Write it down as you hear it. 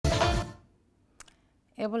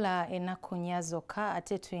Ebula ennaku nnya zokka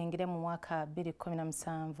ate tuyingire mu mwaka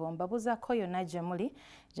 2017 mbabuzaako yonna gye muli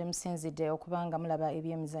gye musinzidde okubanga mulaba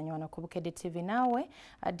ebyemizannyo wano ku Bukedde TV. Naawe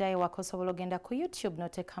addayo waka osobola ogenda ku YouTube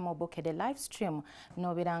n'oteekamu Bukedde live stream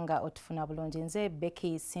n'obeera nga otufuna bulungi. Nze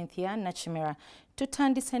Becky, Cynthia, Nakimera.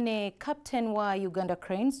 Tutandise ne Captain wa Uganda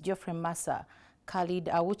Cranes Massa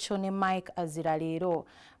Aucho ne Azira leero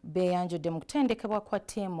beeyanjudde mu kutendekebwa kwa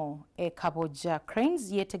ttiimu Uganda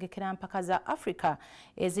Cranes yeetegekera mpaka za Africa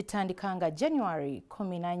ezitandika nga January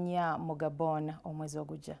 14 mu Gabon omwezi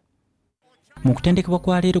ogujja. Mu kutendekebwa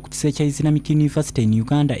kwa leero ku kiseera kya Islamic University in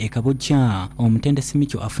Uganda Kabojja, omutendesi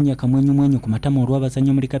Micho afunye akamwenyumwenyu ku matama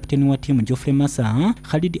olw'abazannyi muri kapiteni wa ttiimu Massa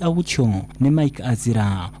Aucho ne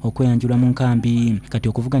Azira okweyanjula mu nkambi. Kati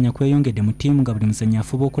okuvuganya kweyongedde mu ttiimu nga buli muzannyi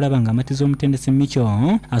afuba okulaba nga amatiza omutendesi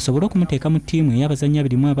Micho asobole okumuteeka mu ttiimu ey'abazannyi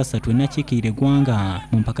 23 enakiikirira eggwanga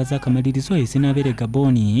mu mpaka z'akamalirizo ezinaabera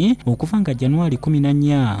Gaboni okuva nga January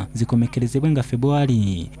 14 zikomekerezebwe nga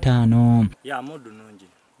February 5.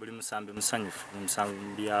 Buli musambi musanyufu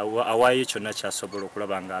musambi awaayo kyonna kyasobola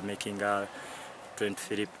okulaba nga makinga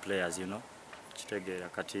 23 players kitegeera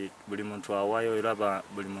kati buli muntu awaayo olaba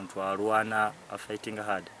buli muntu alwana fighting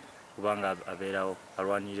hard kubanga abeerawo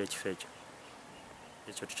alwanirira ekifo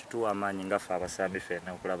ekyo tukituwa amaanyi nga ffe abasambi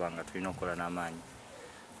ffenna okulaba nga tulina okukola n'amaanyi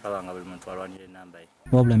kulaba buli muntu alwanirira enamba ye.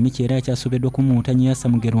 Wabula Micho era akyasobeddwa okumuwuutanya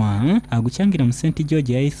Yasamugerwa agukyangira mu St.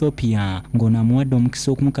 George ya Ethiopia ng'ono amuwadde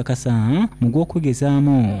omukisa okumukakasa mu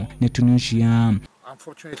gw'okwegezaamu ne Tunisia.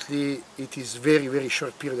 Unfortunately, it is very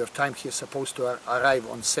short period of time. He is supposed to arrive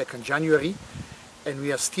on 2nd January, and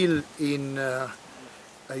we are still in,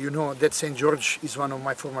 that St. George is one of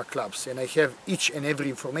my former clubs, and I have each and every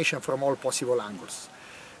information from all possible angles.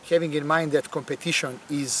 Having in mind that competition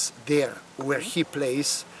is there where he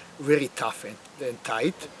plays, very tough and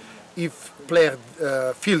tight. If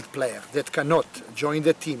field player that cannot join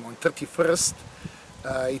the team on 31st,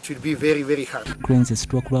 it will be very hard. Cranes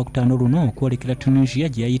esitwa ku Lwakutaano luno okwolekera Tunisia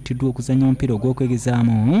gye yayitiddwa okuzannya omupiira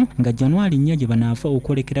ogw'okwegezaamu nga January 4 gye banaava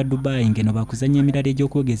okwolekera Dubai ng'eno bakuzannya emirala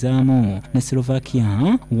egy'okwegezaamu ne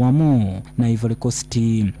Slovakia wamu na Ivory Coast.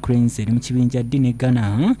 Cranes eri mu kibinja D ne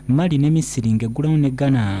Ghana, Mali ne Misiri ng'eggulawo ne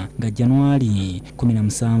Ghana nga January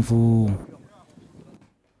 17.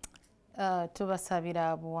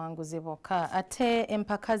 Tubasabira buwanguzi bokka. Ate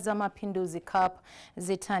empaka z'Amapinduzi Cup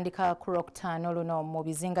zitandika ku Lwokutaano luno mu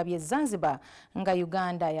bizinga by'e Zanzibar nga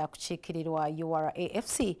Uganda yakukiikirirwa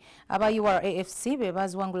URAFC. Aba URAFC be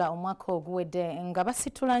baziwangula omwaka oguwedde nga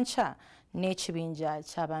basitula nkya n'ekibinja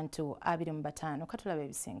ky'abantu 25. Katulabe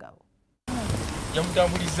ebisingawo.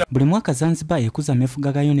 Buli mwaka Zanzibar ekuza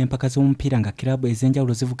ameefuga gayo n'empaka z'omupiira nga kilabu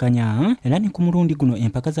ez'enjawulo zivuganya era ne ku mulundi guno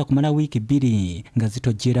empaka za kumala wiiki 2 nga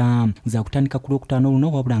zitojjera za kutandika ku Lwokutaano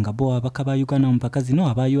luno wabula nga bo abaka ba Uganda mu mpaka zino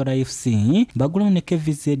aba URAFC bagulawo ne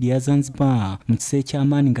KVZ ya Zanzibar mu kiseera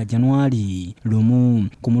ky'amaanyi nga January 1.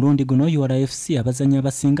 Ku mulundi guno URAFC abazannyi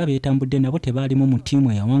abasinga beetambudde nabo tebaalimu mu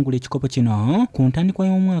ttiimu eyawangula ekikopo kino ku ntandikwa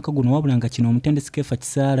y'omwaka guno wabula nga kino omutendesi Kefa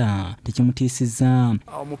Kisaala tekimutiisizza.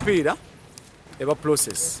 Omupiira eba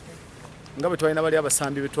process nga bwe twalina bali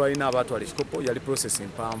abasambi betwalina abatwala ekikopo yali process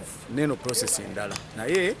empanvu neno process endala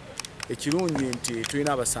naye ekirungi nti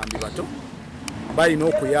tulina abasambi bato balina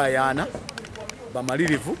okuyaayaana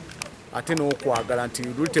bamalirivu ate n'okwagala nti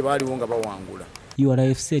luli tebaaliwo nga bawangula.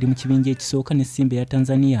 URAFC eri mu kibinja ekisooka ne Simba ya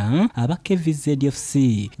Tanzania aba KVZFC,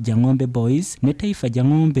 Jangombe Boys ne Taifa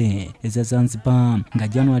Jangombe eza Zanzibar nga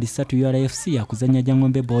January 3 URAFC yakuzanya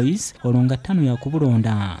Jangombe Boys olonga 5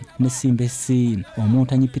 yakubulonda ne Simba SC.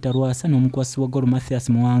 Omutanyi Peter Rwasa n'omukwasi wa Gor Mathias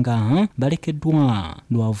Muwanga balekeddwa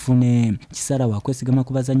lwavune. Kisala wakwesigama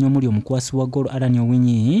ku bazannyi omuli omukwasi wa Gor Alan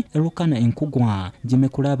Owinyi, Elukana Enkugwa, Jime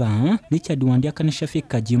Kulaba, Richard Wandiaka ne Shafik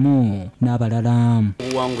Kajimu n'abalala.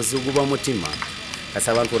 Uwanguzi guba mutima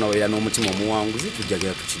kasa abantu naweera n'omutima omuwanguzi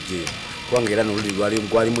tujjagera tukijjeyo kubanga era n'oluli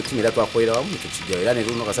gwali mutima era twakolera wamu tukijjeyo era ne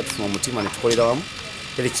luno kasa tufuna omutima ne tukolera wamu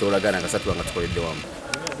teri kisolagana kasa tuba nga tukoledde wamu.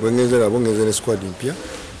 Bwengeze ne squad mpya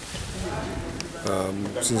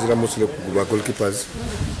sinzira mostly ku ba goalkeepers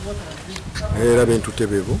era bentute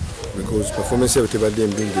beebo because performance yabo tebadde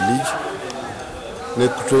mbingi league ne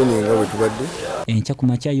training nga bwe tubadde. Enkya ku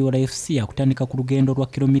makya URAFC yakutandika ku lugendo lwa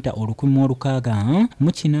kilomita 160 mu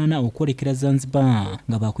 8 okwolekera Zanzibar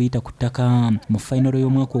nga bakuyita ku ttaka. Mu final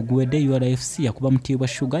y'omwaka oguwedde URAFC yakuba Mtibwa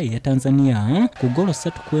Sugar eya Tanzania ku golo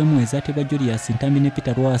 3-1 ezatebwa Julius Ntambi ne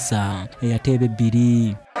Peter Rwasa eyateebe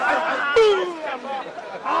 2.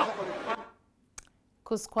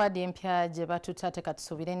 ku squad empya gye batutate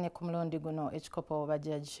katusubire ne ku mulundi guno ekikopo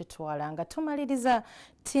bajja kitwala nga tumaliriza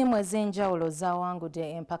ttiimu ez'enjawulo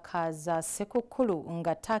zawangudde empaka za Ssekukkulu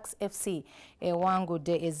nga Tax FC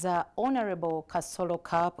ewangudde eza Honorable Kasolo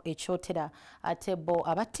Cup ekyotera ate bo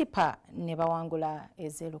abatipa ne bawangula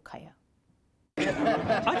ez'Elukaya.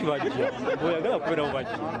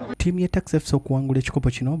 Ttiimu ya Tax FC okuwangula ekikopo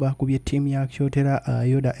kino bakubye ttiimu ya kyotera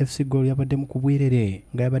Ayoda FC goal yabadde mu kubwerere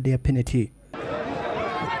nga yabadde ya penalty.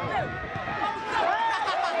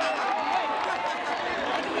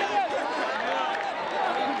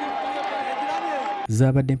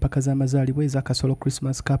 Zabadde empaka z'amazaalibwa eza Kasolo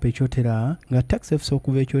Christmas Cup ekyotera nga Tax FC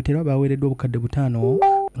okuva ekyotera baweereddwa obukadde 5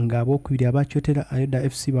 nga abookubiri abakyotera Ayoda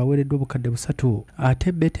FC baweereddwa obukadde 3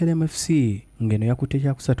 ate Betelem FC ngeno yakutte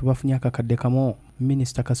ekyakusatu bafunye akakadde kamu.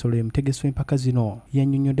 Minisita Kasolo ye mutegesi w'empaka zino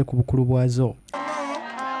yannyonnyodde ku bukulu bwazo.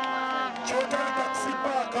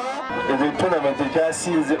 Ezo tournament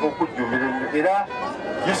ekyasinze okujjumira era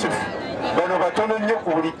Yusuf bano batono nnyo ku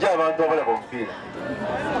bulijjo abantu abalaba omupiira.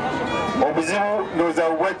 Obuzibu ndowooza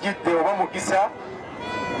bwajjidde oba mukisa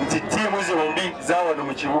nti ttiimu zombi zawano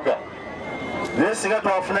mu kibuga naye singa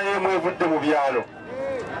twafunayo emu evudde mu byalo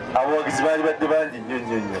abawagizi baali badde bangi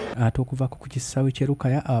nnyo. Ate okuvaako ku kisaawe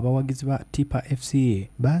ky'Elukaya abawagizi ba Tipa FC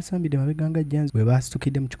baasambidde mabeganga Janzi bwe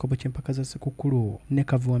baasitukidde mu kikopo ky'empaka za Ssekukkulu ne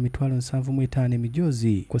kavuwa 75,000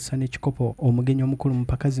 emijoozi kw'ossa n'ekikopo. Omugenyi omukulu mu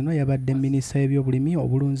mpaka zino yabadde minisita y'ebyobulimi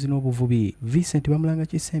obulunzi n'obuvubi Vincent Bamulanga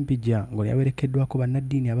Kisempijja ng'oli yawerekeddwako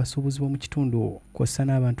bannaddiini abasuubuzi b'omu kitundu kw'ossa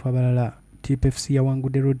n'abantu abalala. Tipa FC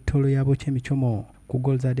yawangudde Road Tolo yaabo ky'emicomo ku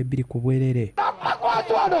goal zaadde 2 ku bwerere.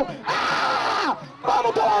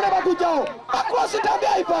 Vamos toda hora bakujao. Across it down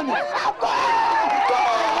Ivan. Oh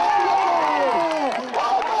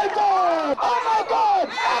my God! Oh my God!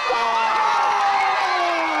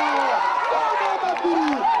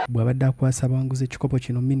 Bw'abadde akwasa abawanguzi ekikopo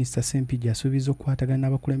kino minisita Sempijja asuubiza okukwatagana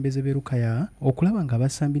n'abakulembeze b'Elukaya okulaba nga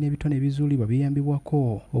abasambi n'ebitone ebizuulibwa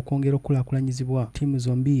biyambibwako okwongera okukulaakulanyizibwa ttiimu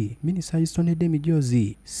zombi. Minisita yisitonedde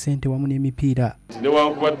emijoozi, ssente wamu n'emipiira.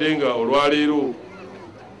 Newankubadde nga olwaleero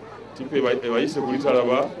Tipa ebayise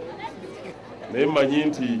kulitalaba naye mmanyi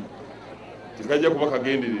nti tekajja kuba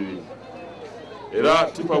kagenderere era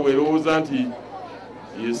Tipa bw'erowooza nti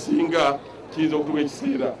yesinga kiyinza okutuuka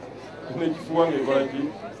ekiseera n'ekifuba ng'ekolaki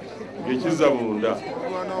ng'ekizza munda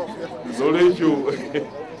n'olwekyo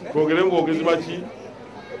twongere ng'ogezi maki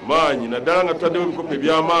maanyi naddala nga tutaddewo ebikopo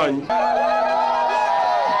eby'amaanyi.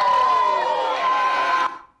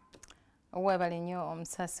 Webale nnyo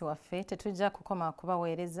omusasi waffe, tetujja kukoma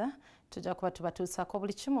kubaweereza, tujja kuba tubatuusaako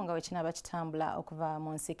buli kimu nga wekinaba kitambula okuva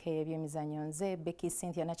mu nsiko y'ebyemizannyo. Nze Becky,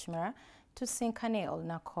 Cynthia, Nakimera tusinkane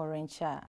olunaku olw'enkya.